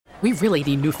We really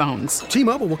need new phones.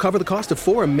 T-Mobile will cover the cost of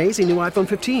 4 amazing new iPhone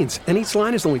 15s, and each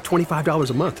line is only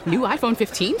 $25 a month. New iPhone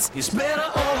 15s? It's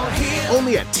better over here.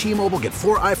 Only at T-Mobile, get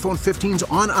 4 iPhone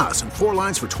 15s on us and 4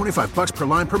 lines for $25 per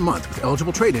line per month with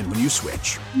eligible trade-in when you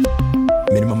switch.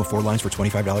 Minimum of 4 lines for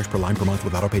 $25 per line per month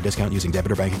with autopay discount using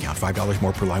debit or bank account. $5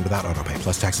 more per line without autopay,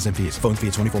 plus taxes and fees. Phone fee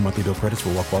at 24 monthly bill credits for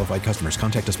well-qualified customers.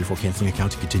 Contact us before canceling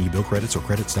account to continue bill credits or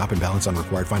credit stop and balance on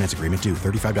required finance agreement due.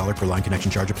 $35 per line connection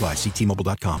charge applies. See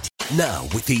T-Mobile.com. Now,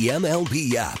 with the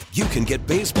MLB app, you can get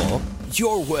baseball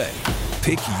your way.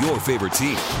 Pick your favorite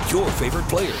team, your favorite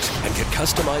players, and get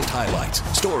customized highlights,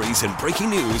 stories, and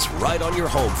breaking news right on your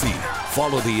home feed.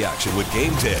 Follow the action with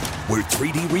Game Day, where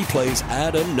 3D replays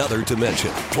add another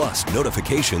dimension. Plus,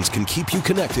 notifications can keep you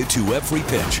connected to every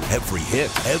pitch, every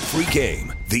hit, every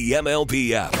game. The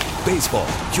MLB app. Baseball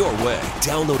your way.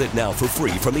 Download it now for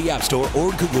free from the App Store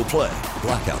or Google Play.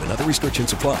 Blackout and other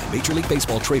restrictions apply. Major League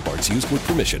Baseball trademarks used with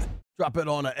permission. Drop it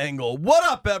on an angle. What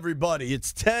up, everybody?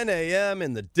 It's 10 a.m.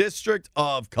 in the District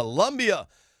of Columbia.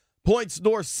 Points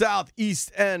north, south,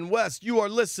 east, and west. You are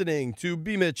listening to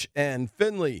B. Mitch and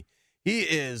Finley. He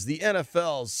is the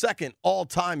NFL's second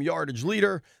all-time yardage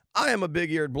leader. I am a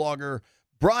big-eared blogger.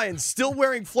 Brian's still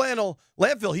wearing flannel.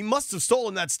 Landfill, he must have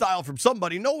stolen that style from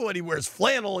somebody. Nobody wears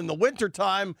flannel in the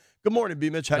wintertime. Good morning, B.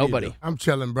 Mitch. How do you do? I'm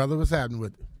chilling, brother. What's happening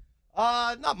with you?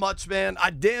 Not much, man. I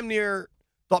damn near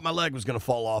thought my leg was going to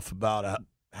fall off about a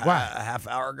half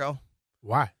hour ago.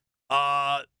 Why?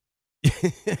 I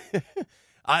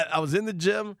was in the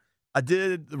gym. I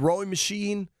did the rowing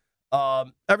machine.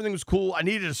 Everything was cool. I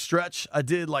needed a stretch. I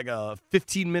did like a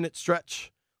 15-minute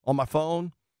stretch on my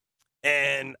phone.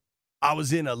 And I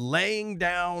was in a laying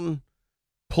down,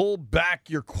 pull back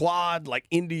your quad like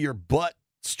into your butt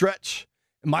stretch.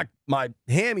 My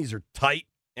hammies are tight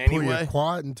anyway. Pull your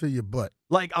quad into your butt.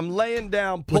 Like I'm laying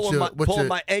down, pulling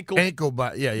my ankle. Ankle,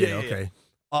 okay.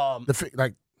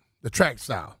 Like the track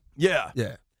style. Yeah.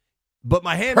 Yeah. But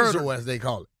my hammies Hurdle, as they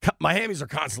call it. My hammies are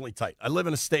constantly tight. I live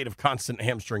in a state of constant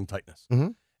hamstring tightness.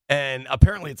 Mm-hmm. And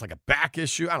apparently it's like a back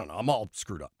issue. I don't know. I'm all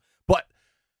screwed up. But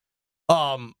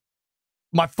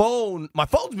my phone's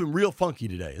been real funky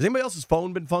today. Has anybody else's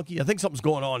phone been funky? I think something's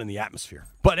going on in the atmosphere.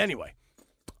 But anyway,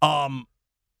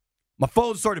 my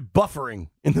phone started buffering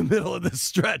in the middle of this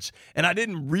stretch, and I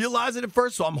didn't realize it at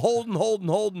first, so I'm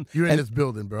holding. You're in this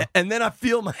building, bro. And then I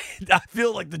feel like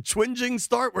the twinging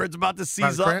start where it's about to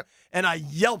seize up, and I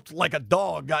yelped like a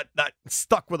dog got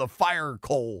stuck with a fire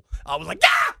coal. I was like,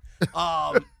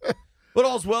 ah! But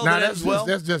all's well that ends well.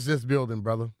 That's just this building,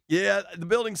 brother. Yeah, the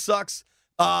building sucks.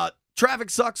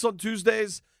 Traffic sucks on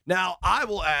Tuesdays. Now, I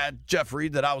will add, Jeffrey,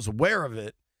 that I was aware of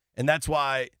it, and that's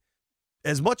why,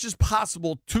 as much as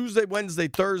possible, Tuesday, Wednesday,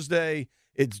 Thursday,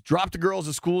 it's drop the girls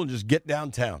at school and just get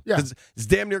downtown. Yeah. Because it's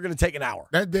damn near going to take an hour.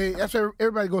 That day, that's why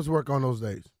everybody goes to work on those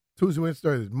days. Tuesday, Wednesday,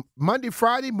 Thursday. Monday,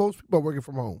 Friday, most people are working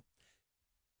from home.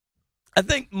 I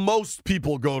think most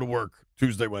people go to work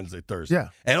Tuesday, Wednesday, Thursday. Yeah.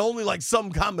 And only like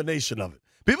some combination of it.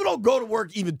 People don't go to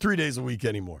work even 3 days a week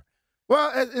anymore. Well,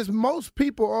 as most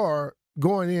people are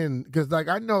going in, because like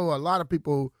I know a lot of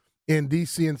people in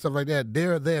D.C. and stuff like that,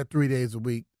 they're there 3 days a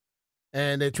week.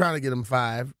 And they're trying to get them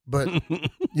 5. But,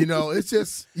 it's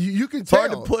just, you can tell.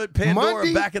 It's hard to put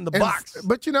Pandora back in the box.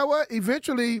 But you know what?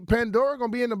 Eventually, Pandora going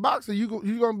to be in the box, and you're going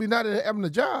to be not having a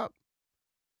job.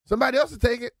 Somebody else will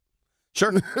take it.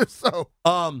 Sure. So.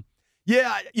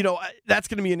 Yeah, that's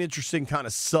going to be an interesting kind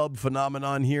of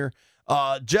sub-phenomenon here.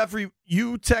 Jeffrey,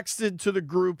 you texted to the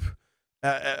group.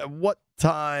 What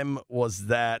time was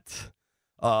that?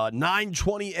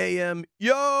 9:20 a.m.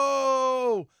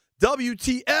 Yo!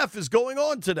 WTF is going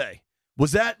on today?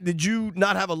 Did you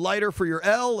not have a lighter for your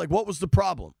L? Like, what was the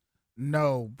problem?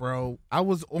 No, bro. I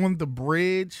was on the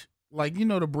bridge. Like,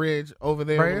 the bridge over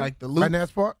there, right, like the loop.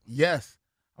 Finance Park? Yes.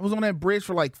 I was on that bridge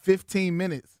for like 15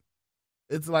 minutes.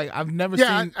 It's like, I've never seen.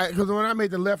 Yeah, because when I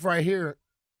made the left right here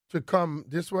to come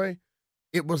this way,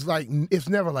 it was like, it's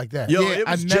never like that. Yo, yeah, it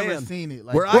was I've jammed. never seen it.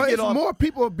 Like, more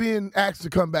people are being asked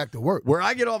to come back to work. Where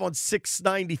I get off on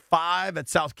 695 at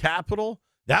South Capitol,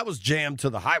 that was jammed to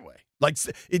the highway. Like,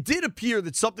 it did appear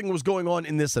that something was going on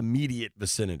in this immediate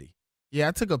vicinity. Yeah,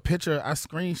 I took a picture. I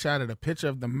screenshotted a picture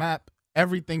of the map.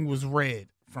 Everything was red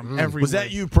from everywhere. Was that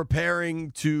you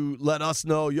preparing to let us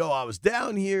know, yo, I was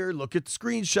down here, look at the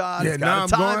screenshot, Yeah, it's now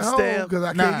got a I'm going home timestamp. because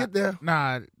I can't get there.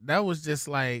 Nah, that was just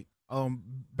like,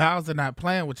 Bowser not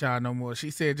playing with y'all no more.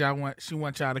 She said she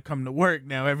wants y'all to come to work.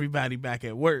 Now everybody back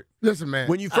at work. Listen, man.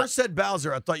 When you first said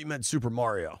Bowser, I thought you meant Super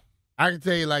Mario. I can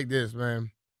tell you like this,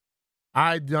 man.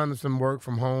 I done some work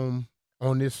from home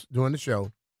on this doing the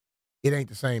show. It ain't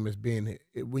the same as being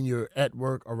when you're at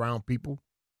work around people.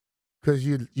 because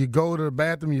you go to the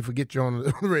bathroom, you forget you're on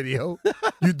the radio,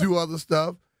 you do other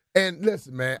stuff. And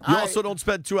listen, man. You also don't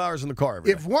spend 2 hours in the car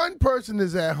every day. If one person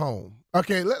is at home,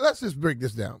 okay, let's just break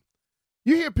this down.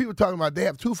 You hear people talking about they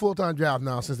have 2 full-time jobs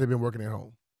now since they've been working at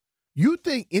home. You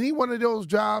think any one of those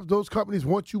jobs, those companies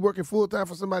want you working full-time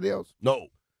for somebody else? No.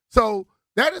 So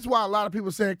that is why a lot of people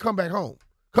are saying come back home,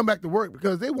 come back to work,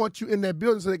 because they want you in that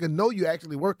building so they can know you're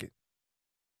actually working.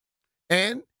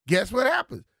 And guess what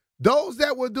happens? Those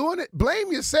that were doing it,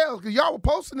 blame yourselves because y'all were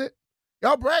posting it.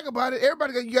 Y'all brag about it.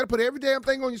 You got to put every damn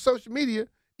thing on your social media,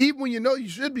 even when you know you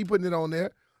should be putting it on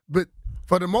there. But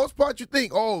for the most part, you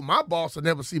think, oh, my boss will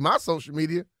never see my social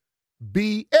media.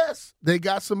 BS. They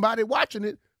got somebody watching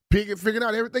it, figuring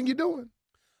out everything you're doing.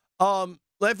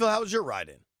 Landfill, how was your ride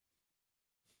in?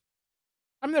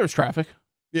 I mean, there was traffic.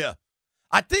 Yeah.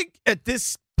 I think at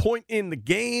this point in the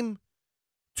game,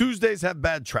 Tuesdays have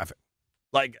bad traffic.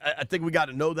 Like, I think we got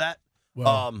to know that.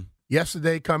 Well,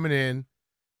 yesterday coming in,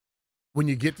 when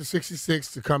you get to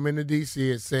 66 to come into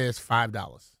D.C., it says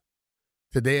 $5.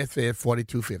 Today it said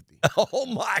 $42.50. Oh,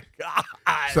 my God.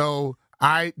 So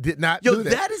I did not do that.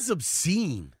 That is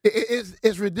obscene.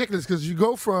 It's ridiculous because you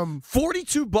go from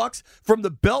 $42 from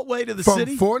the Beltway to the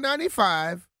city? From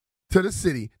 $4.95 to the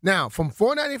city. Now, from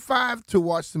 $4.95 to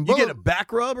Washington Boulevard. You get a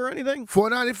back rub or anything?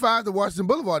 $4.95 to Washington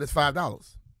Boulevard is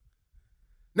 $5.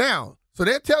 Now, so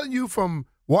they're telling you from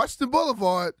Washington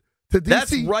Boulevard to D.C.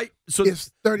 That's right. So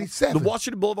it's $37. The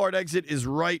Washington Boulevard exit is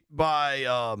right by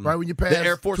right when you pass the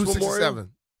Air Force Memorial?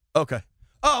 Okay.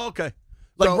 Oh, okay.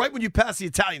 Like So- right when you pass the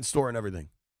Italian store and everything.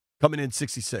 Coming in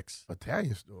 66.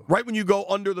 Italian store. Right when you go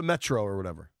under the Metro or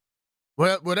whatever.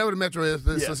 Well, whatever the Metro is,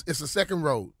 it's a second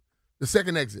road, the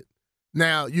second exit.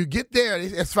 Now, you get there,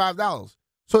 it's $5.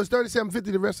 So it's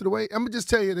 $37.50 the rest of the way. I'm going to just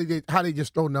tell you how they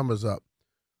just throw numbers up.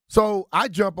 So I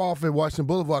jump off at Washington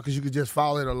Boulevard because you could just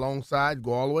follow it alongside,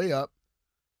 go all the way up.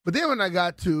 But then when I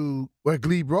got to where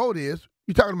Glebe Road is,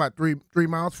 you're talking about 3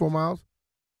 miles, 4 miles,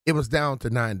 it was down to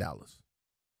 $9.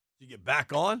 You get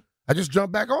back on? I just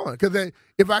jumped back on because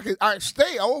if I'd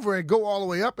stay over and go all the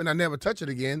way up and I never touch it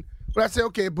again. But I said,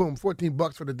 okay, boom,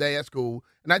 $14 for the day, that's cool.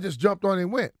 And I just jumped on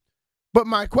and went. But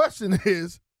my question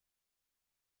is,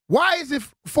 why is it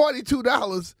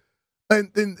 $42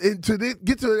 and to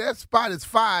get to that spot is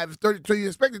 $5, 30, so you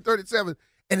expected 37,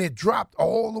 and it dropped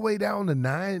all the way down to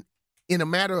 $9 in a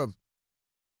matter of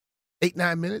 8,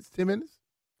 9 minutes, 10 minutes?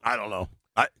 I don't know.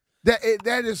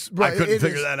 That is right. I couldn't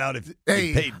figure that out if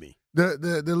they paid me.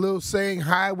 The little saying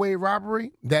highway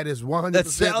robbery, that is 100% That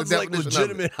sounds the like definition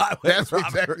legitimate of it. highway That's robbery.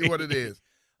 exactly what it is.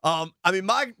 I mean,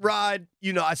 my ride,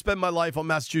 I spend my life on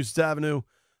Massachusetts Avenue.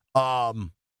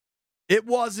 It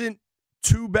wasn't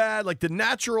too bad. Like the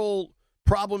natural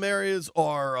problem areas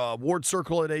are Ward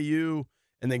Circle at AU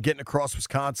and then getting across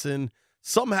Wisconsin.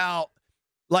 Somehow,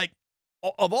 like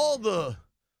of all the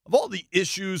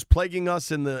issues plaguing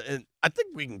us in I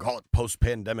think we can call it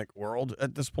post-pandemic world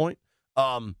at this point.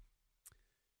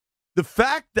 The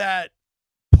fact that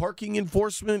parking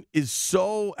enforcement is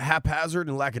so haphazard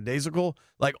and lackadaisical,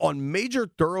 like on major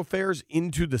thoroughfares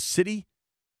into the city,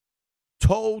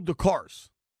 tow the cars.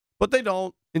 But they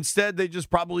don't. Instead, they just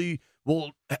probably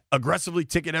will aggressively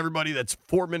ticket everybody that's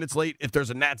 4 minutes late if there's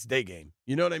a Nats Day game.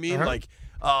 You know what I mean?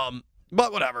 Uh-huh.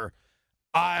 But whatever.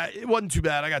 It wasn't too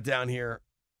bad. I got down here.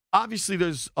 Obviously,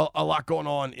 there's a lot going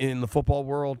on in the football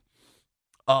world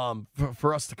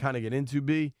for us to kind of get into,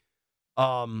 B.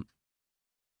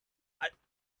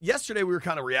 Yesterday, we were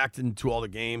kind of reacting to all the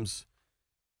games.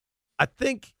 I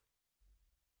think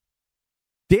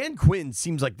Dan Quinn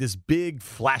seems like this big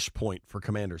flashpoint for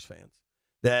Commanders fans,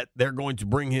 that they're going to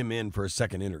bring him in for a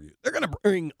second interview. They're going to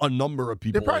bring a number of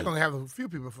people They're probably in. going to have a few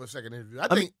people for a second interview. I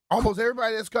think almost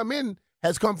everybody that's come in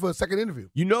has come for a second interview.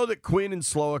 You know that Quinn and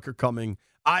Slowick are coming.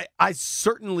 I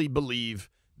certainly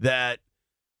believe that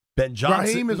Ben Johnson.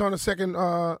 Raheem is on a second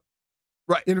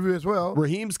interview as well.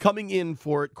 Raheem's coming in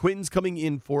for it. Quinn's coming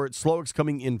in for it. Slowick's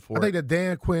coming in for it. I think the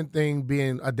Dan Quinn thing,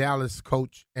 being a Dallas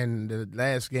coach and the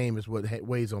last game, is what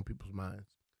weighs on people's minds.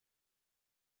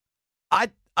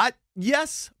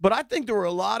 Yes, but I think there were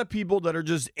a lot of people that are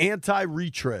just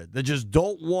anti-retread, that just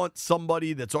don't want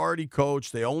somebody that's already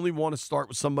coached. They only want to start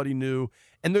with somebody new.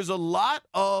 And there's a lot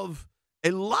of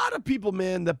people,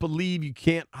 man, that believe you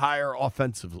can't hire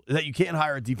that you can't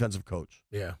hire a defensive coach.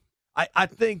 Yeah. I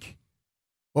think.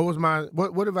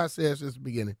 What have I said since the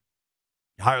beginning?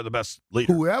 Hire the best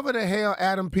leader. Whoever the hell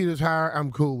Adam Peters hire, I'm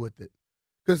cool with it.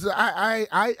 Because I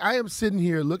am sitting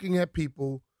here looking at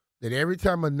people that every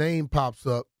time a name pops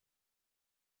up,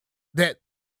 that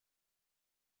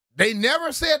they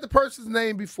never said the person's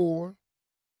name before,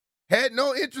 had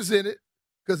no interest in it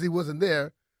because he wasn't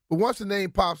there. But once the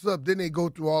name pops up, then they go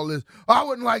through all this. Oh, I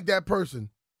wouldn't like that person.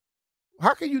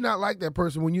 How can you not like that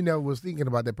person when you never was thinking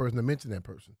about that person to mention that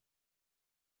person?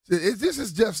 So this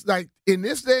is just like, in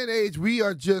this day and age,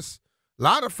 a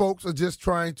lot of folks are just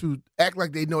trying to act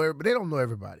like they know everybody, but they don't know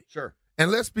everybody. Sure. And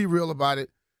let's be real about it.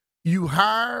 You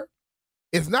hire,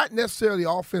 it's not necessarily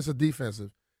offensive,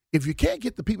 defensive. If you can't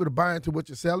get the people to buy into what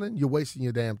you're selling, you're wasting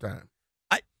your damn time.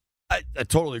 I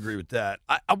totally agree with that.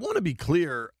 I want to be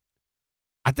clear.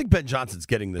 I think Ben Johnson's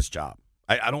getting this job.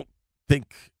 I don't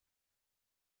think,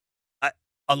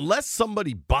 unless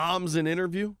somebody bombs an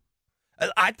interview,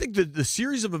 I think the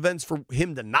series of events for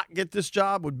him to not get this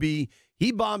job would be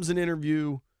he bombs an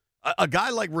interview. A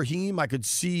guy like Raheem, I could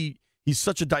see he's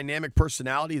such a dynamic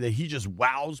personality that he just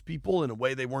wows people in a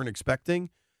way they weren't expecting.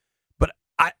 But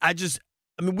I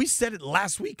mean, we said it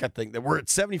last week, I think, that we're at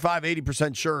 75,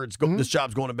 80% sure this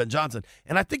job's going to Ben Johnson.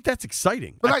 And I think that's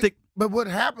exciting. But what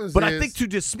happens I think to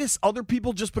dismiss other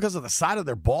people just because of the side of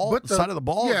their ball, side of the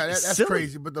ball, yeah, is that's silly.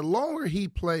 crazy. But the longer he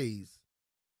plays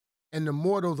and the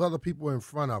more those other people are in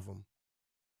front of him,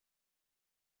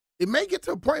 it may get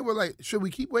to a point where, like, should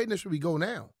we keep waiting or should we go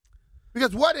now?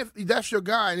 Because what if that's your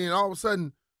guy and then all of a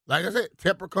sudden, like I said,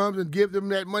 Tepper comes and gives him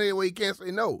that money where he can't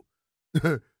say no?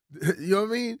 You know what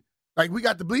I mean? Like, we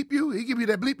got to bleep you, he give you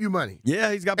that bleep you money.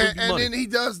 Yeah, he's got bleep you money. And then he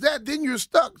does that, then you're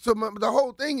stuck. So the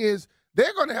whole thing is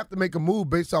they're going to have to make a move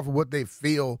based off of what they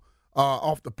feel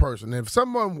off the person. And if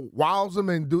someone wows them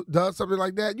and does something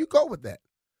like that, you go with that.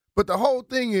 But the whole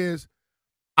thing is,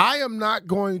 I am not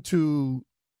going to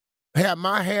have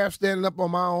my hair standing up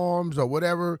on my arms or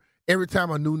whatever every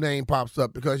time a new name pops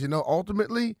up because,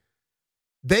 ultimately,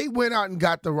 they went out and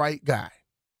got the right guy,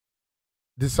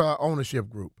 this ownership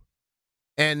group.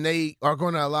 And they are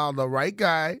going to allow the right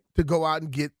guy to go out and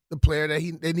get the player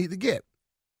that they need to get.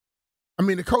 I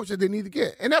mean, the coach that they need to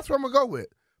get. And that's what I'm going to go with.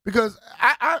 Because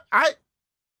I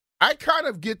kind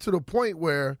of get to the point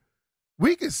where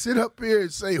we can sit up here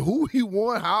and say who we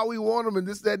want, how we want them, and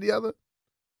this, that, and the otto.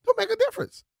 Don't make a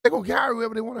difference. They're going to hire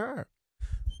whoever they want to hire.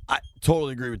 I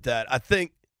totally agree with that. I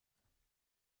think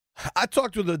I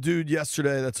talked with a dude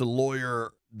yesterday that's a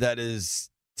lawyer that is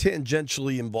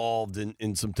tangentially involved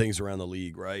in some things around the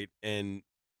league, right? And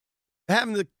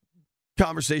having the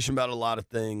conversation about a lot of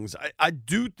things. I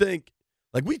do think,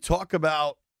 like, we talk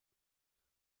about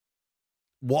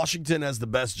Washington as the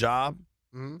best job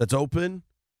that's open.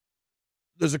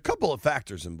 There's a couple of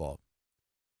factors involved.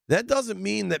 That doesn't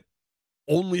mean that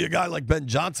only a guy like Ben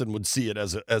Johnson would see it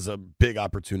as a big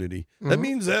opportunity. That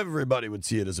means everybody would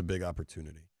see it as a big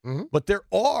opportunity. But there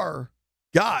are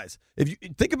guys, if you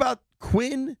think about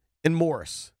Quinn and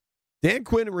Morris, Dan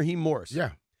Quinn and Raheem Morris.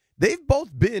 Yeah. They've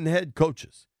both been head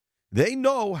coaches. They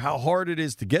know how hard it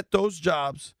is to get those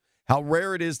jobs, how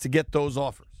rare it is to get those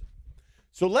offers.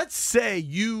 So let's say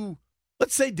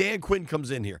Dan Quinn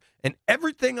comes in here, and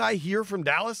everything I hear from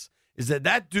Dallas is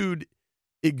that dude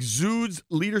exudes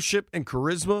leadership and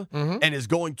charisma and is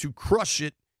going to crush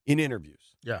it in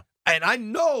interviews. Yeah. And I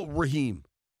know Raheem.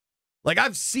 Like,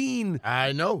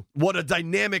 I know what a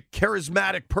dynamic,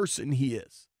 charismatic person he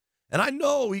is. And I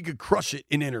know he could crush it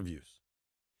in interviews.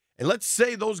 And let's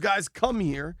say those guys come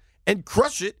here and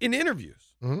crush it in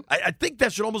interviews. I think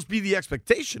that should almost be the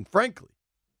expectation, frankly.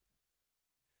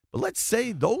 But let's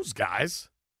say those guys,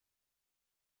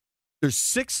 there's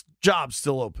 6 jobs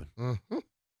still open.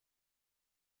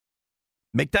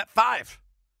 Make that 5.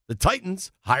 The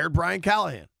Titans hired Brian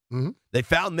Callahan. They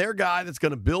found their guy that's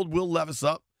going to build Will Levis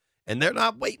up. And they're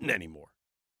not waiting anymore.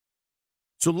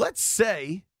 So let's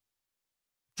say,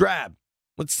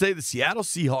 let's say the Seattle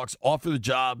Seahawks offer the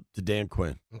job to Dan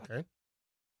Quinn. Okay.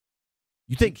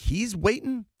 You think he's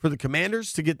waiting for the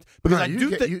Commanders to get? Because no, I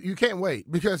do think you can't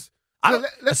wait because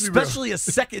especially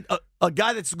a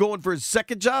guy that's going for his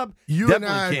second job. You and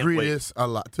I agree a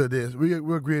lot to this. We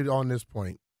agreed on this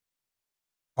point.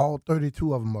 All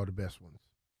 32 of them are the best ones.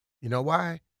 You know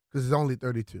why? Because it's only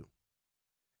 32,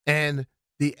 and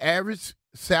the average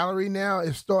salary now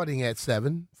is starting at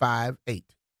 $7.58.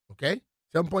 Okay,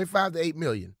 7.5 to $8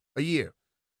 million a year.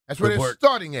 That's where they're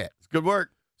starting at. It's good work.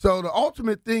 So the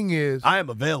ultimate thing is, I am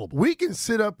available. We can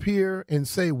sit up here and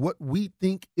say what we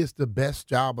think is the best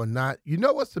job or not. You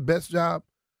know what's the best job?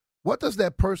 What does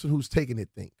that person who's taking it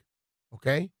think?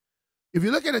 Okay, if you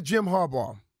look at a Jim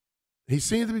Harbaugh, he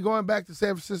seems to be going back to San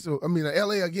Francisco. I mean,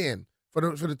 L.A. again for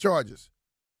the Chargers.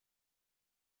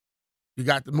 You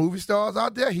got the movie stars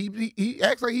out there. He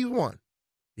acts like he's one.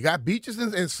 You got beaches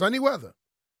and sunny weather.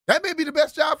 That may be the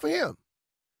best job for him.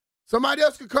 Somebody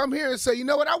else could come here and say, you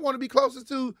know what, I want to be closer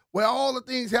to where all the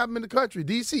things happen in the country.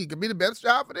 D.C. could be the best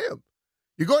job for them.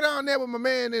 You go down there with my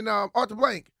man in Arthur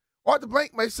Blank. Arthur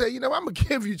Blank may say, I'm going to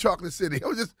give you Chocolate City.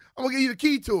 I'm going to give you the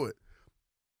key to it.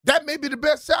 That may be the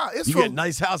best job. You get a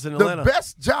nice house in Atlanta. The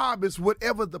best job is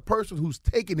whatever the person who's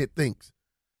taking it thinks.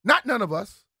 Not none of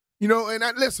us.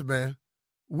 Listen, man.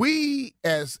 We,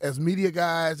 as media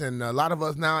guys and a lot of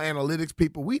us now analytics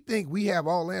people, we think we have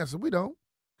all the answers. We don't.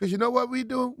 Because you know what we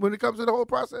do when it comes to the whole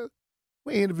process?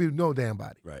 We interview no damn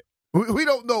body. Right. We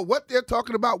don't know what they're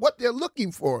talking about, what they're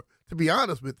looking for, to be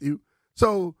honest with you.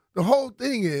 So the whole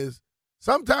thing is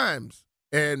sometimes,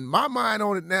 and my mind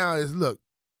on it now is, look,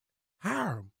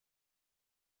 hire them.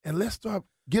 And let's start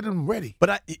getting them ready.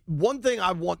 But one thing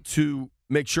I want to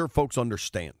make sure folks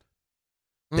understand,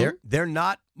 they're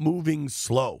not moving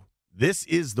slow. This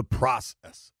is the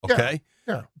process, okay?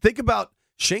 Yeah. Think about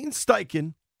Shane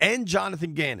Steichen and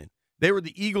Jonathan Gannon. They were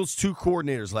the Eagles' 2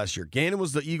 coordinators last year. Gannon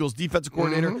was the Eagles' defensive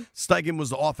coordinator. Steichen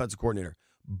was the offensive coordinator.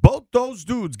 Both those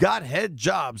dudes got head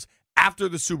jobs after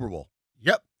the Super Bowl.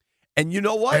 Yep. And you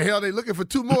know what? And hell, they're looking for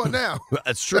 2 more now.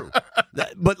 That's true.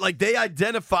 But, they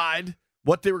identified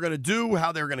what they were going to do,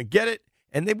 how they were going to get it,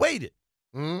 and they waited.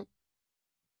 Mm-hmm.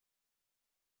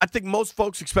 I think most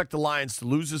folks expect the Lions to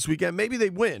lose this weekend. Maybe they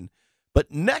win.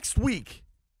 But next week,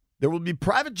 there will be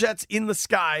private jets in the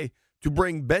sky to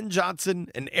bring Ben Johnson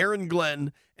and Aaron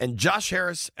Glenn and Josh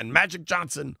Harris and Magic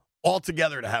Johnson all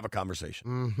together to have a conversation.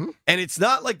 Mm-hmm. And it's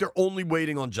not like they're only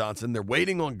waiting on Johnson. They're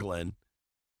waiting on Glenn.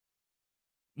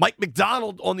 Mike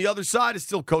McDonald on the other side is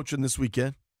still coaching this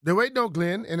weekend. They're waiting on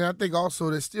Glenn, and I think also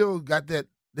they still got that.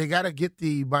 They got to get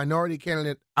the minority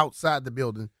candidate outside the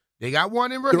building. They got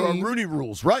one in Raheem. There are Rooney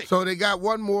rules, right? So they got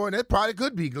one more, and that probably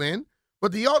could be Glenn.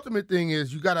 But the ultimate thing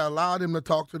is you got to allow them to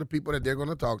talk to the people that they're going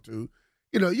to talk to.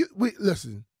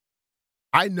 Listen,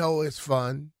 I know it's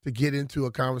fun to get into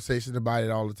a conversation about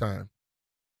it all the time.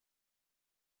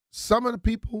 Some of the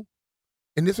people,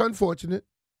 and it's unfortunate,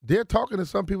 they're talking to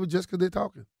some people just because they're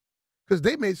talking. Because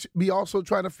they may be also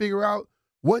trying to figure out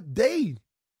what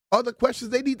other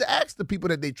questions they need to ask the people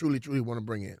that they truly, truly want to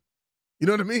bring in. You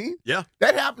know what I mean? Yeah.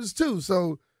 That happens too.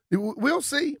 So we'll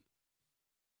see.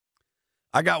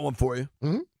 I got one for you.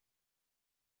 Mm-hmm.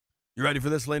 You ready for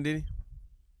this, Landini?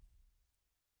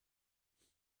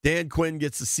 Dan Quinn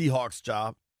gets the Seahawks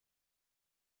job.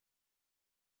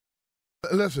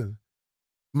 Listen,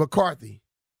 McCarthy,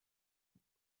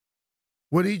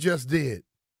 what he just did,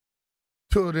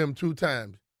 2 of them 2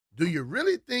 times. Do you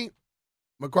really think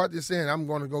McCarthy is saying, I'm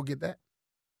going to go get that?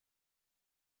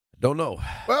 Don't know.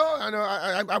 Well, I know.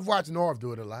 I've watched Norv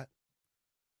do it a lot.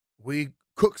 We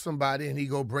cook somebody, and he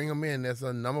go bring them in. That's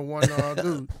a number 1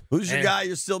 dude. Who's your guy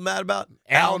you're still mad about?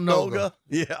 Al Noga.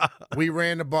 Yeah. We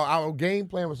ran the ball. Our game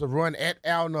plan was to run at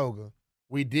Al Noga.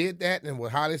 We did that and were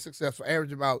highly successful,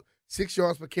 averaged about 6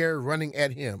 yards per carry running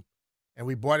at him. And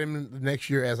we brought him in the next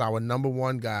year as our number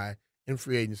 1 guy in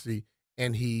free agency,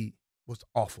 and he was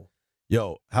awful.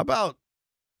 Yo, how about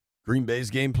Green Bay's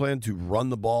game plan to run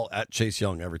the ball at Chase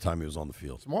Young every time he was on the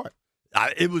field? Smart.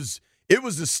 It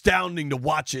was astounding to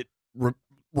watch it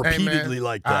repeatedly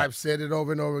like that. I've said it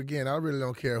over and over again. I really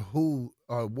don't care who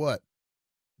or what.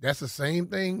 That's the same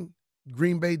thing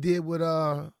Green Bay did with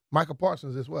Michael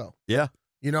Parsons as well. Yeah.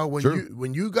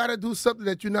 When you got to do something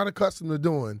that you're not accustomed to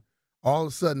doing, all of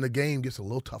a sudden the game gets a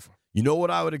little tougher. You know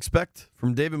what I would expect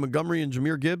from David Montgomery and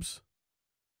Jameer Gibbs?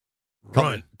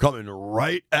 Coming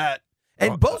right at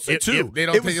and Bosa too. If they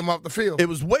don't take him off the field. It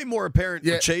was way more apparent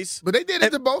for Chase. But they did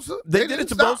it to Bosa. They did it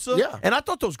to Bosa. Yeah. And I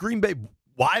thought those Green Bay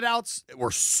wideouts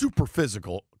were super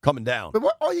physical coming down. But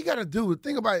all you got to do,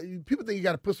 think about it, people think you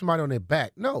got to put somebody on their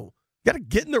back. No. You got to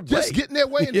get in their way. Just get in their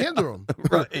way and hinder them.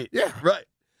 Right. Yeah. Right.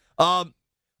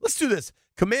 Let's do this.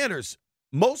 Commanders,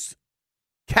 most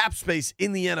cap space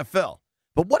in the NFL.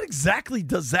 But what exactly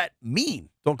does that mean?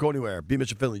 Don't go anywhere. B.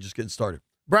 Mitchell Finley just getting started.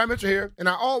 Brian Mitchell here, and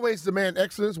I always demand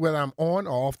excellence whether I'm on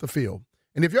or off the field.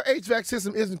 And if your HVAC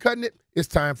system isn't cutting it, it's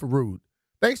time for Rude.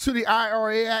 Thanks to the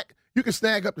IRA Act, you can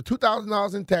snag up to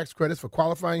 $2,000 in tax credits for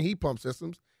qualifying heat pump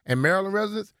systems. And Maryland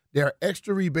residents, there are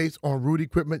extra rebates on Rude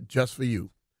equipment just for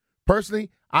you. Personally,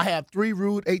 I have 3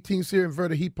 Rude 18-series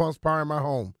inverter heat pumps powering my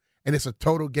home, and it's a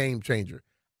total game changer.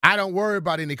 I don't worry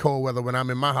about any cold weather when I'm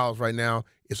in my house right now.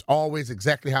 It's always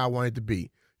exactly how I want it to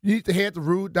be. You need to head to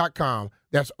Ruud.com.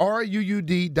 That's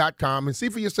RUUD.com and see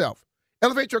for yourself.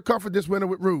 Elevate your comfort this winter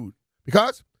with Ruud.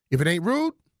 Because if it ain't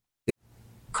Ruud...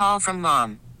 Call from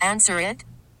mom. Answer it.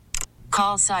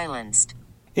 Call silenced.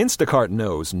 Instacart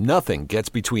knows nothing gets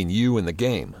between you and the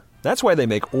game. That's why they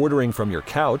make ordering from your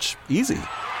couch easy.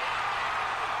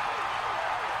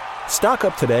 Stock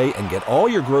up today and get all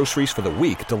your groceries for the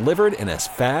week delivered in as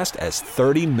fast as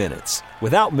 30 minutes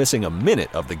without missing a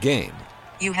minute of the game.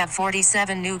 You have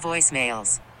 47 new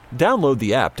voicemails. Download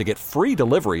the app to get free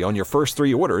delivery on your first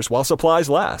 3 orders while supplies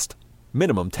last.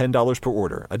 Minimum $10 per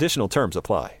order. Additional terms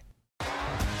apply.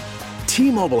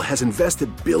 T-Mobile has invested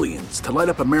billions to light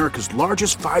up America's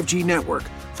largest 5G network,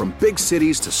 from big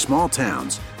cities to small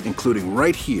towns, including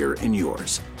right here in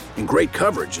yours. And great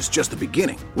coverage is just the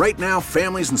beginning. Right now,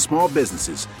 families and small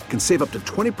businesses can save up to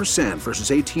 20%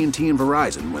 versus AT&T and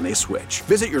Verizon when they switch.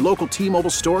 Visit your local T-Mobile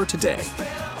store today.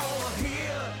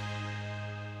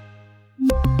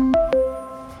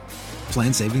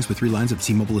 Plan savings with 3 lines of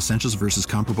T-Mobile Essentials versus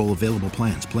comparable available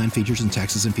plans. Plan features and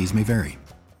taxes and fees may vary.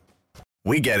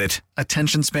 We get it.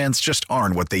 Attention spans just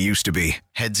aren't what they used to be.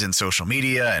 Heads in social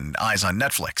media and eyes on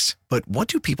Netflix. But what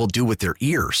do people do with their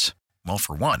ears? Well,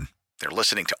 for one, they're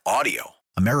listening to audio.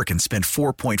 Americans spend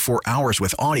 4.4 hours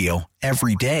with audio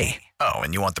every day. Oh,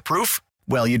 and you want the proof?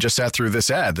 Well, you just sat through this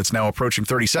ad that's now approaching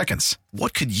 30 seconds.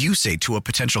 What could you say to a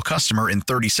potential customer in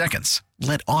 30 seconds?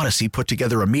 Let Odyssey put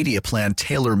together a media plan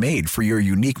tailor-made for your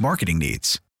unique marketing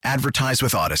needs. Advertise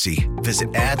with Odyssey.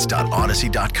 Visit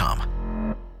ads.odyssey.com.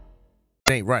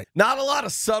 Ain't right. Not a lot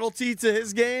of subtlety to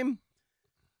his game,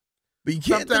 but you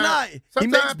can't deny.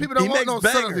 Sometimes people don't want no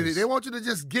subtlety. They want you to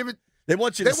just give it. They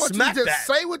want you to smack that.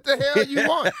 Say what the hell you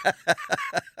want.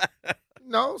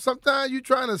 No, sometimes you're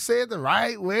trying to say it the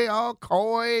right way, all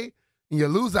coy, and you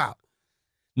lose out.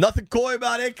 Nothing coy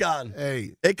about Akon.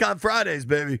 Hey. Akon Fridays,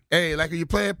 baby. Hey, like when you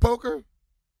playing poker,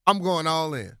 I'm going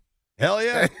all in. Hell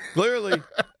yeah, clearly.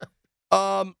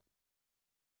 I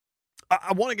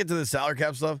want to get to the salary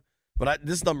cap stuff, but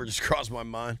this number just crossed my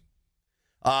mind.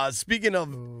 Speaking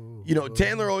of,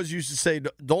 Taylor always used to say,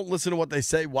 don't listen to what they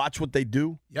say, watch what they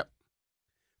do. Yep.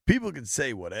 People can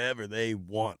say whatever they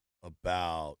want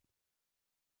about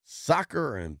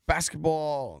soccer and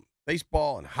basketball and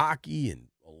baseball and hockey and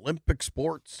Olympic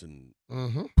sports and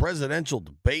presidential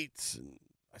debates and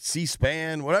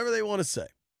C-SPAN, whatever they want to say.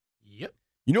 Yep.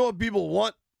 You know what people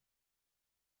want?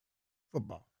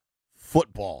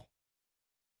 Football.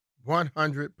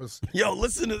 100%. Yo,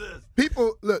 listen to this.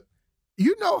 People, look,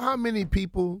 you know how many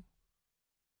people,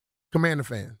 Commander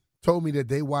fans, told me that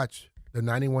they watched the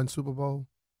 91 Super Bowl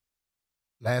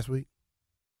last week?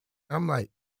 I'm like,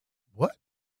 what?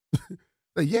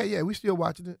 Like, yeah, we still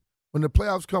watching it. When the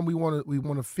playoffs come, we want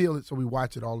to feel it, so we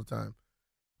watch it all the time.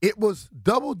 It was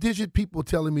double-digit people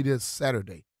telling me this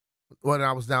Saturday when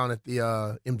I was down at the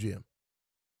MGM.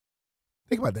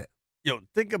 Think about that. Yo,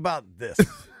 think about this.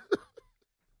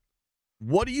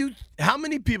 How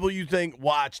many people you think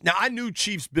watch? Now, I knew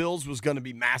Chiefs-Bills was going to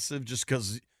be massive just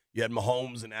because you had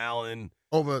Mahomes and Allen.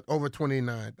 Over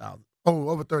 29,000. Oh,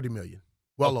 over 30 million.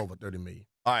 Well over 30 million.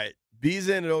 All right. B's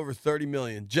in at over 30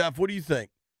 million. Jeff, what do you think?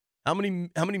 How many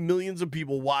millions of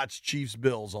people watch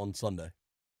Chiefs-Bills on Sunday?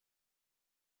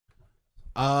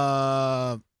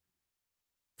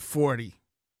 40.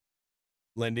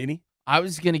 Landini? I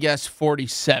was going to guess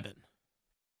 47.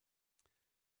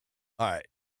 All right.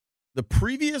 The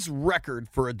previous record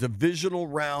for a divisional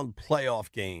round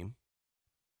playoff game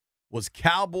was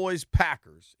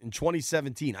Cowboys-Packers in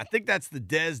 2017. I think that's the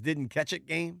Dez didn't catch it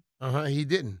game. He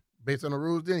didn't. Based on the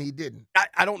rules then, he didn't.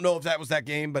 I don't know if that was that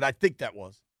game, but I think that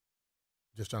was.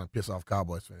 Just trying to piss off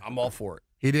Cowboys fans. I'm all for it.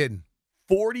 He didn't.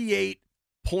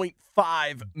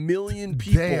 48.5 million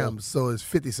people. Damn, so it's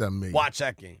 50-something million. Watch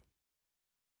that game.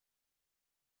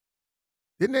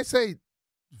 Didn't they say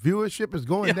viewership is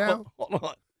going down? Hold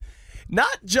on.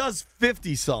 Not just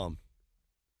 50-some.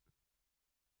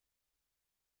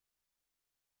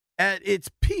 At its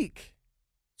peak,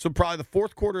 so probably the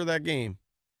fourth quarter of that game,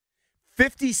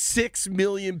 56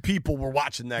 million people were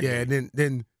watching that game. Yeah,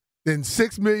 and then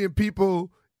 6 million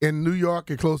people in New York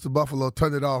and close to Buffalo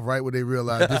turned it off right when they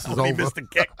realized this is over. He missed the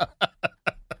kick.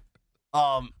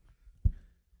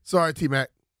 Sorry, T-Mac.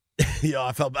 Yeah,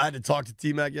 I had to talk to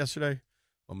T-Mac yesterday.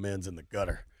 My man's in the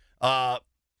gutter.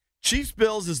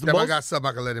 Chiefs-Bills is the most. I got something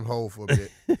I can let him hold for a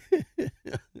bit.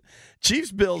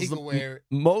 Chiefs-Bills the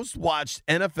most watched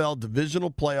NFL divisional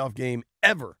playoff game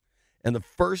ever, and the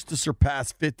first to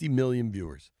surpass 50 million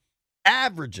viewers.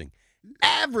 Averaging,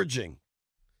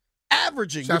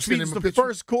 which means the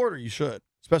first quarter, you should,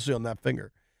 especially on that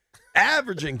finger.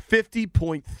 Averaging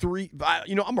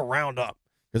 50.3, I'm a round up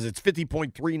because it's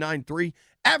 50.393.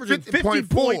 Averaging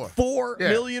 50.4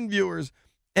 million viewers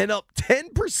and up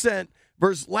 10%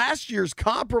 versus last year's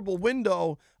comparable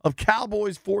window of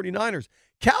Cowboys-49ers.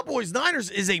 Cowboys-Niners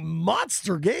is a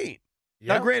monster game. Yep.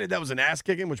 Now, granted, that was an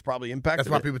ass-kicking, which probably impacted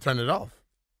That's why people turned it off.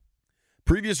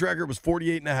 Previous record was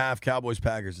 48.5,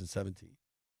 Cowboys-Packers in 17.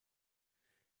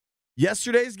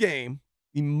 Yesterday's game,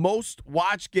 the most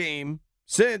watched game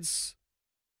since,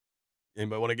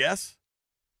 anybody want to guess?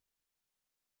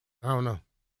 I don't know.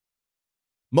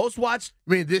 Most watched.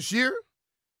 I mean, this year?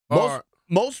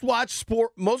 Most watched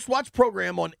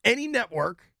program on any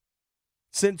network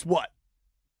since what?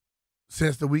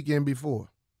 Since the weekend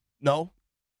before. No.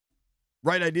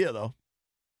 Right idea, though.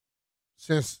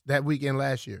 Since that weekend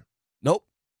last year. Nope.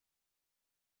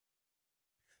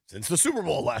 Since the Super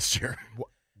Bowl last year.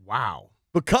 Wow.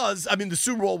 Because, I mean, the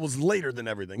Super Bowl was later than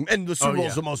everything. And the Super Bowl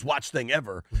is the most watched thing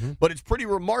ever. Mm-hmm. But it's pretty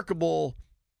remarkable.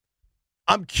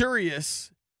 I'm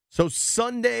curious. So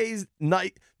Sunday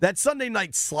night, that Sunday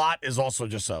night slot is also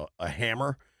just a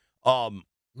hammer.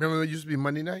 Remember it used to be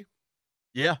Monday night?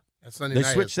 Yeah. That Sunday They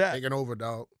night switched that. taking over,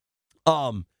 dog.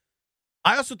 I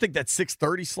also think that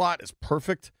 6:30 slot is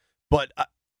perfect. But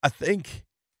I think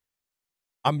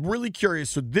I'm really curious.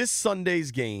 So this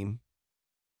Sunday's game,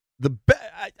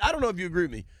 I don't know if you agree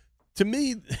with me. To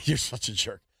me, you're such a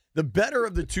jerk. The better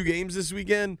of the two games this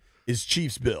weekend is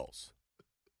Chiefs-Bills.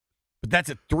 But that's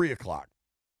at 3 o'clock.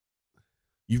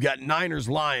 You've got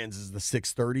Niners-Lions is the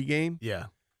 6:30 game. Yeah.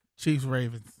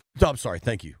 Chiefs-Ravens. Oh, I'm sorry.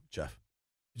 Thank you, Jeff.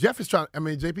 JP's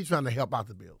trying to help out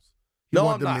the Bills. He No,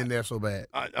 want I'm them not. in there so bad.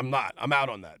 I'm not. I'm out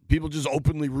on that. People just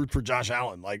openly root for Josh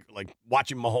Allen. Like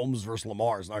watching Mahomes versus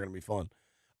Lamar is not going to be fun.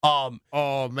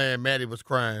 Oh, man, Maddie was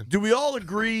crying. Do we all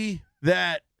agree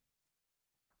that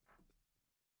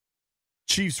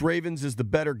Chiefs-Ravens is the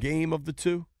better game of the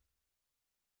two?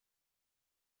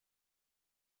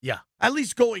 Yeah. At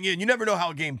least going in. You never know how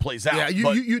a game plays out. Yeah,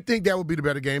 you think that would be the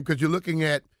better game because you're looking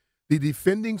at the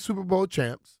defending Super Bowl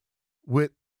champs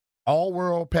with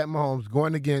all-world Pat Mahomes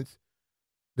going against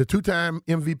the two-time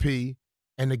MVP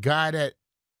and the guy that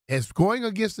is going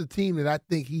against the team that I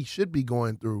think he should be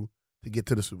going through to get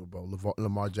to the Super Bowl,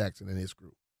 Lamar Jackson and his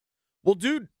crew. Well,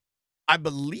 dude, I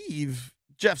believe,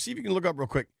 Jeff, see if you can look up real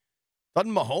quick.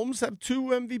 Doesn't Mahomes have 2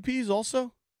 MVPs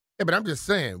also? Yeah, but I'm just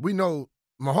saying, we know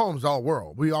Mahomes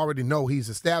all-world. We already know he's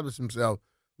established himself.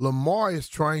 Lamar is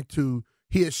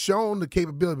he has shown the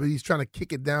capability, but he's trying to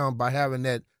kick it down by having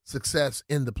that success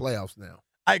in the playoffs now.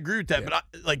 I agree with that, but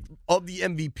of the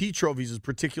MVP trophies is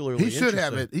particularly He should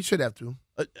have interesting. it. He should have to.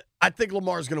 I think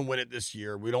Lamar's going to win it this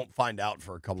year. We don't find out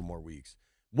for a couple more weeks.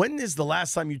 When is the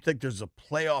last time you think there's a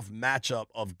playoff matchup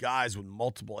of guys with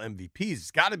multiple MVPs?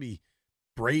 It's got to be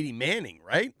Brady Manning,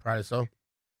 right? Probably so.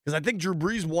 Because I think Drew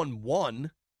Brees won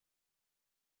 1.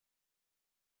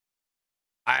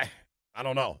 I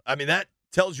don't know. I mean, that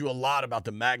tells you a lot about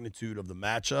the magnitude of the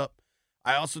matchup.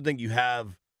 I also think you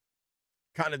have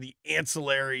kind of the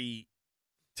ancillary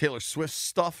Taylor Swift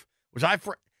stuff, which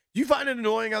do you find it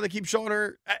annoying how they keep showing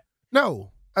her?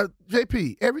 No.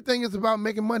 JP, everything is about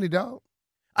making money, dog.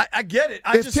 I get it.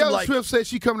 If Taylor Swift says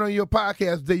she coming on your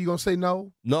podcast today, you going to say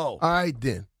no? No. All right,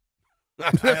 then.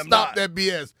 Stop that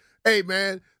BS. Hey,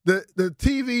 man, the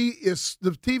TV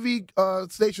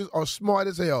stations are smart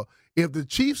as hell. If the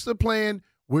Chiefs are playing,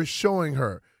 we're showing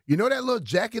her. You know that little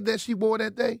jacket that she wore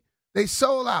that day? They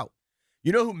sold out.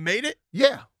 You know who made it?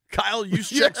 Yeah. Kyle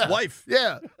Juszczyk's wife.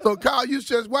 Yeah. So Kyle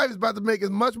Juszczyk's wife is about to make as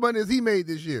much money as he made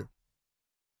this year.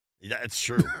 Yeah, it's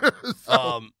true.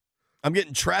 I'm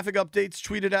getting traffic updates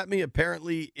tweeted at me.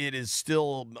 Apparently, it is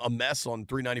still a mess on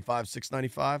 395,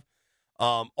 695.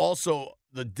 Also,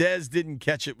 the Dez didn't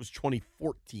catch it was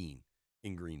 2014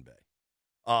 in Green Bay.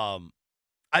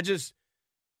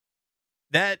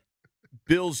 That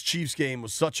Bills-Chiefs game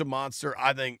was such a monster.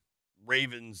 I think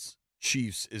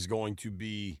Ravens-Chiefs is going to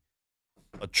be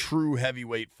a true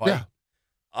heavyweight fight.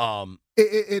 Yeah.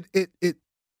 It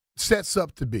sets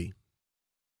up to be.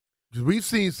 Because we've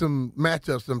seen some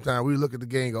matchups sometimes. We look at the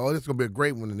game and go, oh, this is going to be a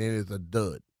great one, and then it's a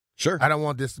dud. Sure. I don't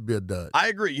want this to be a dud. I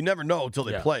agree. You never know until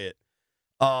they play it.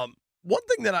 One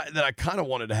thing that I kind of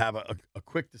wanted to have a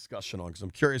quick discussion on, because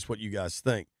I'm curious what you guys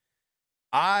think.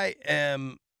 So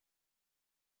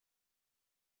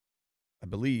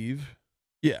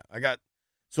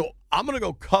I'm going to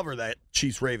go cover that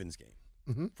Chiefs-Ravens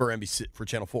game for NBC, for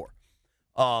Channel 4.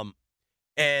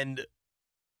 And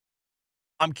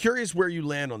I'm curious where you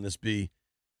land on this, B.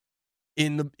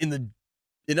 In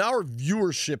our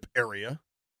viewership area,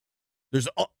 there's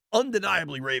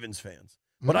undeniably Ravens fans.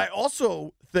 But I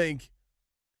also think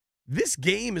this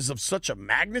game is of such a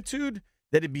magnitude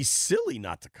that it'd be silly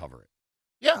not to cover it.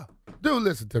 Yeah. Dude,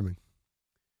 listen to me.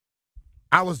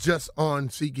 I was just on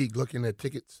SeatGeek looking at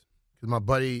tickets because my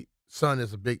buddy's son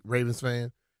is a big Ravens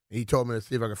fan. And he told me to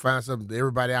see if I could find something.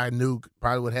 Everybody I knew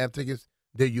probably would have tickets.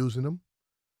 They're using them.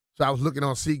 So I was looking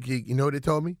on SeatGeek. You know what they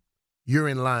told me? You're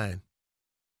in line.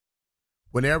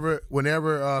 Whenever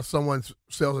someone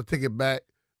sells a ticket back,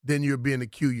 then you'll be in the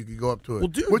queue. You can go up to it, well,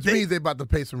 dude, which means they're about to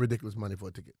pay some ridiculous money for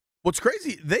a ticket. What's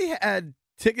crazy, they had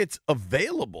tickets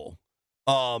available.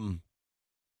 They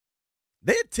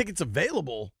had tickets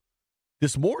available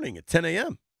this morning at 10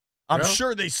 a.m. I'm Yeah.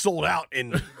 sure they sold out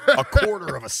in a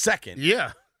quarter of a second.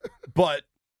 Yeah. But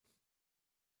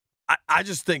I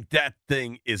just think that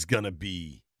thing is going to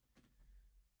be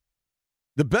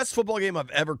the best football game I've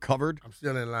ever covered. I'm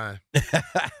still in line.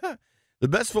 The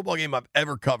best football game I've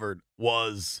ever covered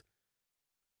was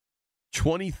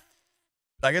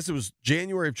I guess it was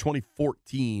January of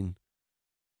 2014,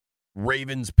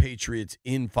 Ravens-Patriots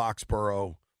in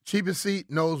Foxborough. Cheapest seat,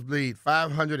 nosebleed,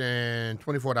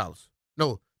 $524.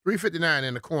 No, $359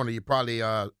 in the corner. You probably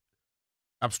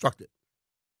obstructed.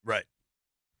 Right.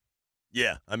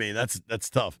 Yeah, I mean, that's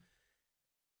tough.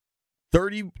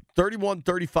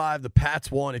 31-35, the Pats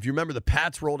won. If you remember, the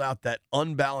Pats rolled out that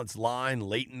unbalanced line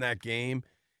late in that game.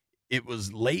 It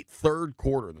was late third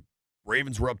quarter. The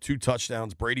Ravens were up 2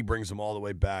 touchdowns. Brady brings them all the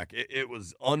way back. It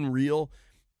was unreal,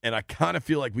 and I kind of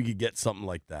feel like we could get something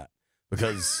like that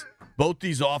because both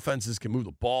these offenses can move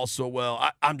the ball so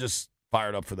well. I'm just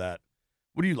fired up for that.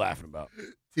 What are you laughing about?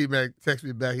 T-Mac texted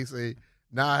me back. He said,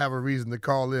 now I have a reason to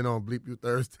call in on Bleep You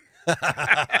Thursday.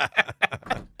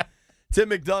 Tim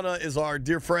McDonough is our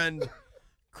dear friend,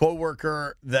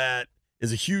 co-worker that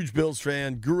is a huge Bills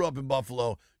fan, grew up in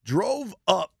Buffalo, drove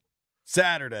up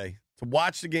Saturday to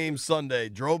watch the game Sunday,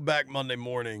 drove back Monday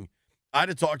morning. I had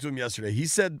to talk to him yesterday. He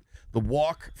said the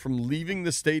walk from leaving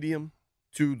the stadium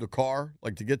to the car,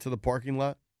 like to get to the parking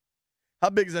lot, how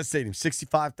big is that stadium?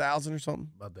 65,000 or something?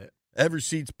 About that. Every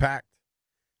seat's packed.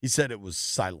 He said it was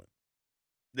silent.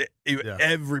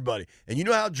 Everybody. And you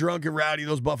know how drunk and rowdy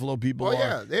those Buffalo people are?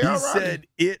 Yeah, they he are rowdy. said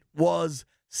it was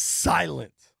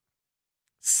silent.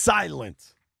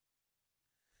 Silent.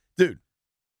 Dude,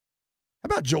 how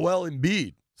about Joel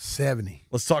Embiid? 70.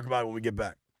 Let's talk about it when we get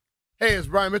back. Hey, it's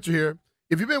Brian Mitchell here.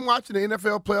 If you've been watching the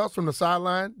NFL playoffs from the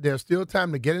sideline, there's still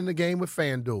time to get in the game with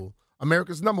FanDuel,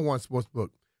 America's #1 sportsbook.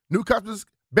 New customers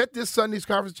bet this Sunday's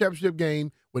conference championship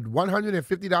game with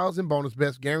 $150 in bonus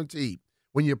bets guaranteed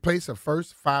when you place a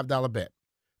first $5 bet.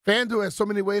 FanDuel has so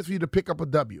many ways for you to pick up a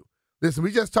W. Listen,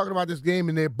 we just talking about this game,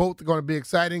 and they're both going to be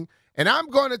exciting. And I'm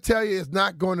going to tell you it's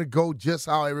not going to go just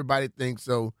how everybody thinks.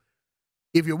 So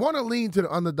if you want to lean to the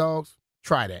underdogs,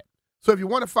 try that. So if you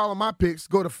want to follow my picks,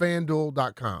 go to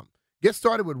FanDuel.com. Get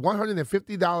started with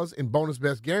 $150 in bonus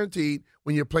bets guaranteed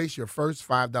when you place your first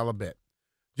 $5 bet.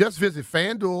 Just visit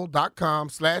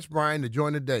FanDuel.com/Brian to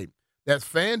join the day. That's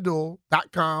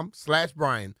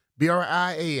FanDuel.com/Brian,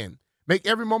 BRIAN. Make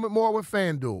every moment more with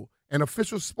FanDuel, an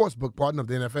official sportsbook partner of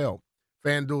the NFL.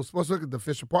 FanDuel Sportsbook is the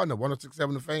official partner of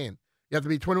 106.7 The Fan. You have to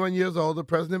be 21 years old, or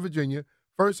present in Virginia.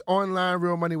 First online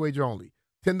real money wager only.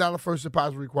 $10 first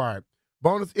deposit required.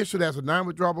 Bonus issued as a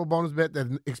non-withdrawable bonus bet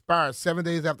that expires 7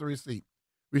 days after receipt.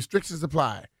 Restrictions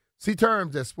apply. See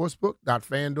terms at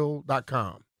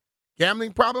sportsbook.fanduel.com.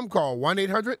 Gambling problem? Call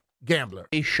 1-800-GAMBLER.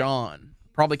 Hey, Sean.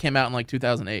 Probably came out in like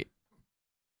 2008.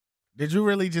 Did you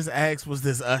really just ask, was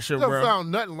this Usher, I bro?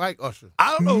 found nothing like Usher.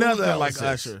 I don't know Nothing who the hell like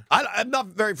this is. Usher. I'm not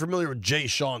very familiar with Jay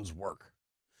Sean's work.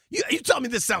 You tell me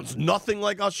this sounds nothing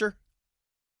like Usher?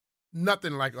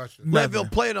 Nothing like Usher. Leadville,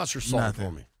 play an Usher song Nothing.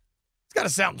 for me. It's got to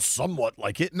sound somewhat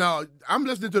like it. No, I'm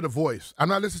listening to the voice. I'm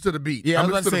not listening to the beat. Yeah, I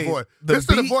I'm was listening to about the to say, voice. the Listen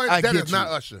to the beat, voice. I That get is not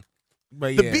you. Usher.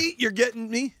 But The yeah. beat, you're getting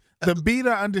me? The beat,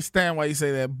 I understand why you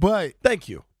say that. But Thank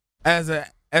you. as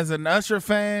an Usher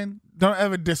fan, don't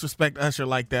ever disrespect Usher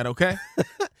like that, okay?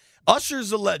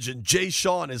 Usher's a legend. Jay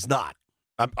Sean is not.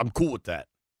 I'm cool with that.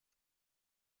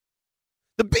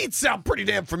 The beats sound pretty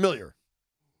damn familiar.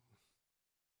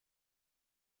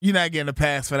 You're not getting a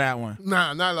pass for that one.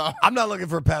 Nah, not at all. I'm not looking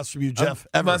for a pass from you, Jeff.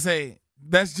 I'm Ever. about to say,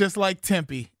 that's just like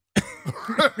Tempe.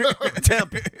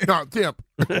 Temp. No, Temp.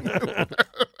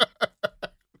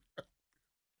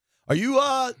 Are you,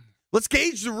 let's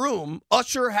gauge the room.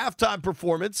 Usher halftime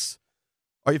performance.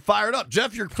 Are you fired up?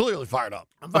 Jeff, you're clearly fired up.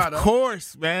 I'm fired Of up.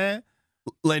 course, man.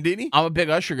 Landini? I'm a big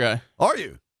Usher guy. Are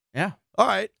you? Yeah. All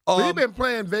right. Well, he been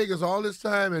playing Vegas all this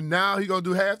time, and now he going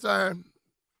to do halftime.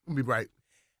 Gonna be right.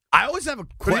 I always have a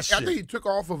But question. I think he took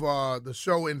off of the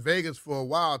show in Vegas for a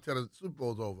while till the Super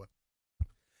Bowl's over.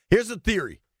 Here's a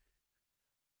theory.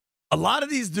 A lot of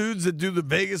these dudes that do the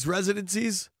Vegas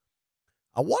residencies,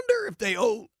 I wonder if they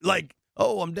owe, like,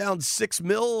 I'm down $6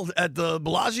 million at the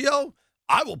Bellagio.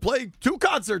 I will play 2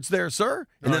 concerts there, sir.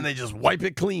 And then they just wipe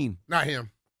it clean. Not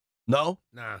him. No?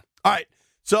 Nah. All right.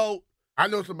 So I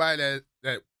know somebody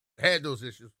that had those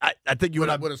issues I think you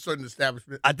and I with a certain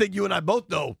establishment. I think you and I both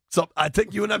know. So I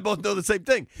think you and I both know the same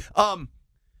thing. How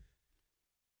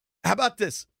about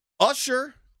this?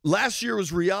 Usher, last year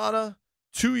was Rihanna.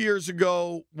 2 years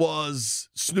ago was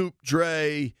Snoop,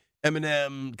 Dre,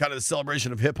 Eminem, kind of the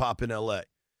celebration of hip-hop in L.A.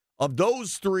 Of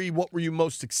those 3, what were you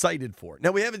most excited for? Now,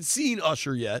 we haven't seen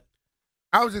Usher yet,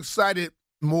 I was excited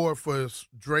more for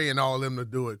Dre and all of them to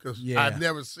do it because Yeah. I've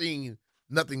never seen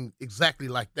nothing exactly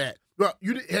like that. Well,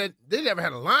 they never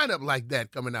had a lineup like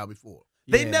that coming out before.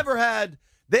 They never had.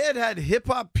 They had hip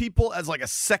hop people as like a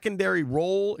secondary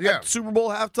role at Super Bowl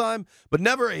halftime, but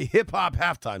never a hip hop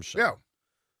halftime show. Yeah.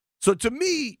 So to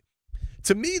me,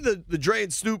 the Dre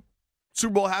and Snoop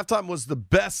Super Bowl halftime was the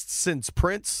best since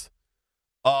Prince.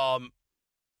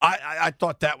 I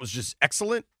thought that was just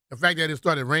excellent. The fact that it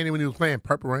started raining when he was playing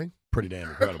Purple Rain. Pretty damn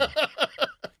incredible.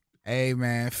 Hey,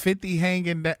 man, 50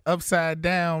 hanging upside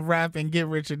down, rapping Get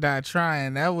Rich or Die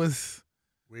Trying. That was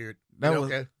weird. That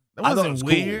okay. That wasn't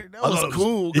weird. That was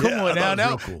cool. Come on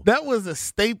now. That was a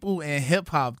staple in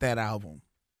hip-hop, that album.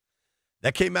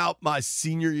 That came out my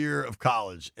senior year of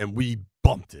college, and we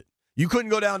bumped it. You couldn't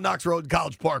go down Knox Road,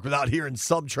 College Park, without hearing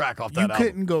some track off that album. You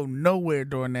couldn't go nowhere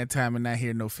during that time and not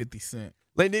hear no 50 Cent.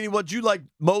 Lane Denny, what'd you like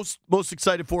most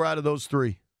excited for out of those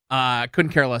three? I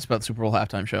couldn't care less about the Super Bowl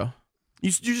halftime show. You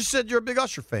just said you're a big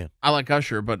Usher fan. I like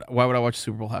Usher, but why would I watch the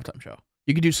Super Bowl halftime show?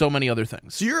 You could do so many other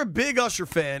things. So you're a big Usher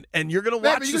fan, and you're going to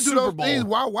watch the Super Bowl. Things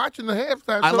while watching the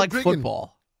halftime. I like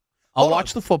football. I'll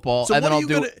watch the football, and then I'll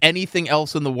do anything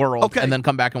else in the world, and then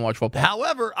come back and watch football.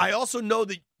 However, I also know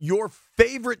that your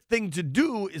favorite thing to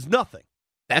do is nothing.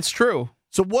 That's true.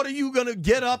 So what are you going to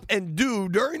get up and do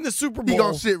during the Super Bowl? You're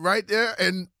going to sit right there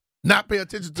and not pay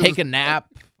attention to Take a nap.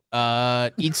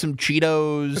 Eat some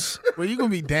Cheetos. Well, you're going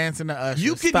to be dancing to Usher.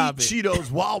 You can eat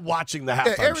Cheetos while watching the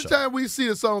halftime every show. time we see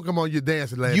the song come on, you're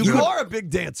dancing. You are a big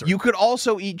dancer. You could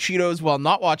also eat Cheetos while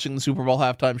not watching the Super Bowl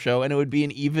halftime show, and it would be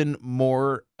an even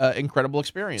more incredible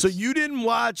experience. So you didn't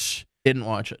watch? Didn't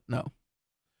watch it, no.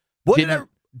 What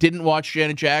didn't watch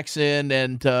Janet Jackson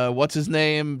and what's his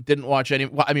name? Didn't watch any.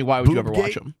 I mean, why would you ever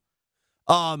watch him?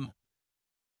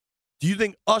 Do you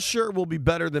think Usher will be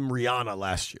better than Rihanna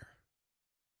last year?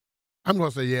 I'm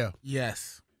going to say yeah.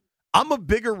 Yes. I'm a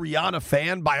bigger Rihanna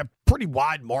fan by a pretty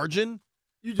wide margin.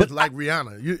 You just like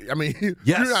Rihanna.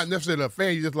 You're not necessarily a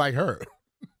fan. You just like her.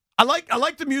 I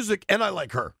like the music, and I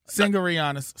like her. Sing 3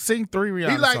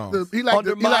 Rihanna songs.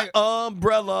 Under my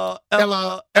umbrella,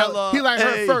 Ella. He liked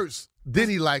her first. Then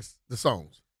he likes the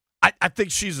songs. I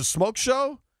think she's a smoke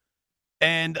show,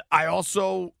 and I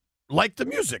also like the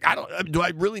music. Do I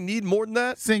really need more than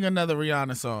that? Sing another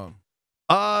Rihanna song.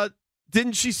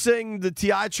 Didn't she sing the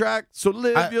T.I. track, So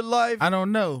Live Your Life? I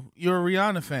don't know. You're a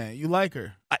Rihanna fan. You like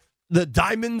her. The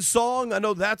Diamonds song, I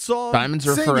know that song. Diamonds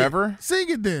Are Forever? Sing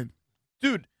it then.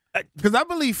 Dude. Because I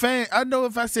believe I know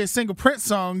if I say sing a Prince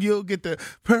song, you'll get the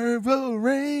Purple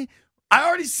Rain. I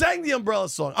already sang the Umbrella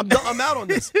song. I'm out on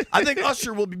this. I think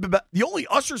Usher will be back. The only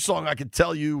Usher song I can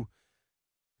tell you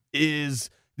is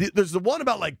there's the one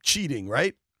about like cheating,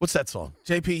 right? What's that song?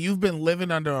 JP, you've been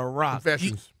living under a rock.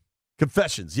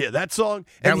 Confessions, yeah, that song.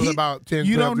 That was about 10,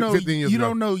 12, 15 years ago. You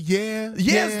don't know,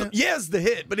 Yeah's the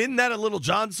hit, but isn't that a Little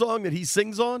John song that he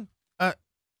sings on?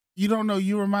 You don't know,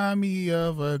 you remind me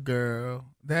of a girl.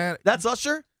 That's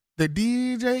Usher? The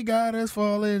DJ got us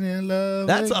falling in love.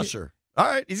 That's Usher. All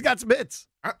right, he's got some hits.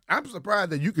 I'm surprised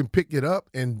that you can pick it up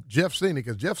and Jeff sing it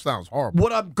because Jeff sounds horrible.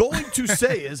 What I'm going to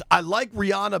say is I like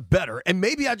Rihanna better, and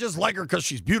maybe I just like her because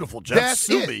she's beautiful. Jeff, That's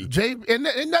sue it, me. Jay, and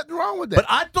nothing wrong with that. But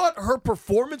I thought her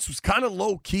performance was kind of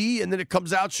low key, and then it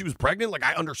comes out she was pregnant. Like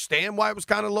I understand why it was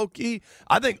kind of low key.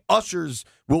 I think Usher's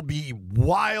will be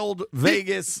wild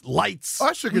Vegas lights.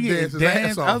 Usher could dance his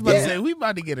ass off. I was about to say we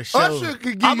about to get a show. Usher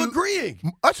could give I'm you,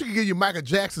 agreeing. Usher could give you Michael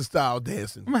Jackson style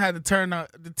dancing. I'm gonna have to turn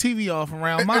the TV off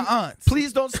around my aunts.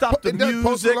 Please don't stop the music.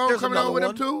 Post Malone There's coming another on with him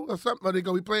one. too, or something? Are they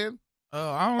gonna be playing?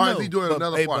 I don't Or know. is he doing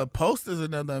another part? But Post is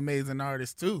another amazing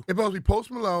artist too. It's supposed to be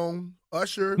Post Malone,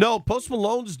 Usher. No, Post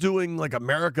Malone's doing like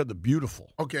America the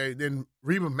Beautiful. Okay, then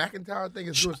Reba McEntire, I think,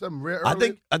 is doing something rare. I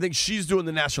think she's doing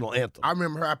the national anthem. I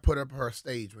remember her. I put up her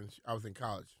stage when I was in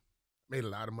college. Made a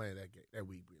lot of money that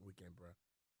weekend, bro.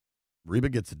 Reba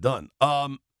gets it done. So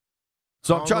I'm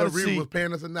trying to Reba see. was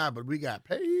paying us or not, but we got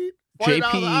paid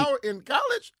 $40 an hour in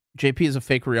college. JP is a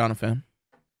fake Rihanna fan.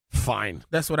 Fine.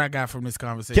 That's what I got from this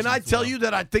conversation. Can I tell you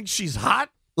that I think she's hot?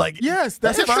 Like, yes,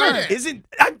 that's fine. Isn't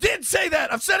I did say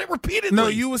that? I've said it repeatedly. No,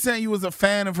 you were saying you was a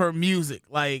fan of her music.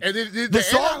 Like and the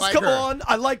songs come on,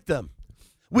 I like them.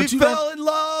 We fell in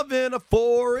love in a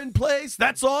foreign place.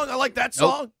 That song, I like that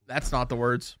song. Nope, that's not the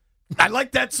words. I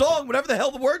like that song, whatever the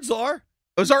hell the words are.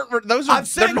 Those are I've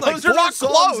sang like those are not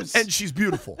songs, close. and she's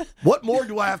beautiful. What more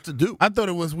do I have to do? I thought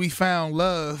it was We Found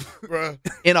Love. Bruh.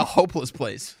 In a hopeless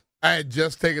place. I had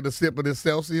just taken a sip of this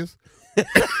Celsius.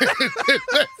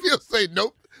 You'll say,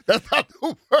 nope, that's not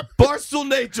the word. Barstool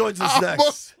Nate joins us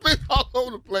next. Spit all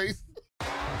over the place.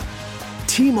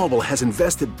 T-Mobile has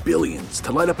invested billions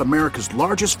to light up America's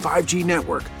largest 5G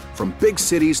network, from big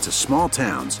cities to small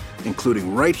towns,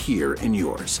 including right here in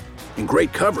yours. And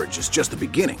great coverage is just the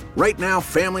beginning. Right now,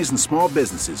 families and small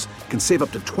businesses can save up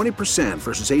to 20%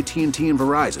 versus AT&T and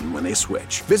Verizon when they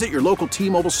switch. Visit your local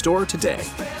T-Mobile store today.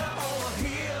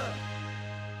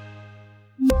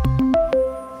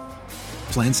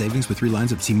 Plan savings with 3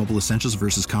 lines of T-Mobile Essentials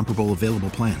versus comparable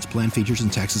available plans. Plan features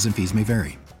and taxes and fees may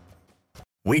vary.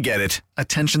 We get it.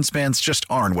 Attention spans just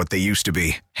aren't what they used to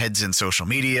be. Heads in social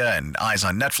media and eyes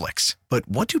on Netflix. But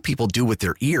what do people do with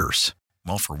their ears?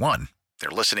 Well, for one, they're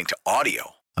listening to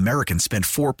audio. Americans spend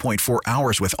 4.4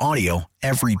 hours with audio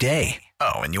every day.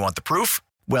 Oh, and you want the proof?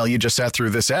 Well, you just sat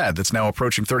through this ad that's now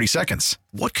approaching 30 seconds.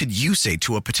 What could you say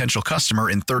to a potential customer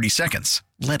in 30 seconds?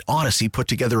 Let Odyssey put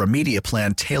together a media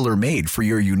plan tailor-made for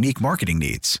your unique marketing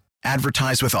needs.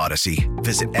 Advertise with Odyssey.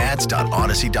 Visit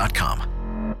ads.odyssey.com.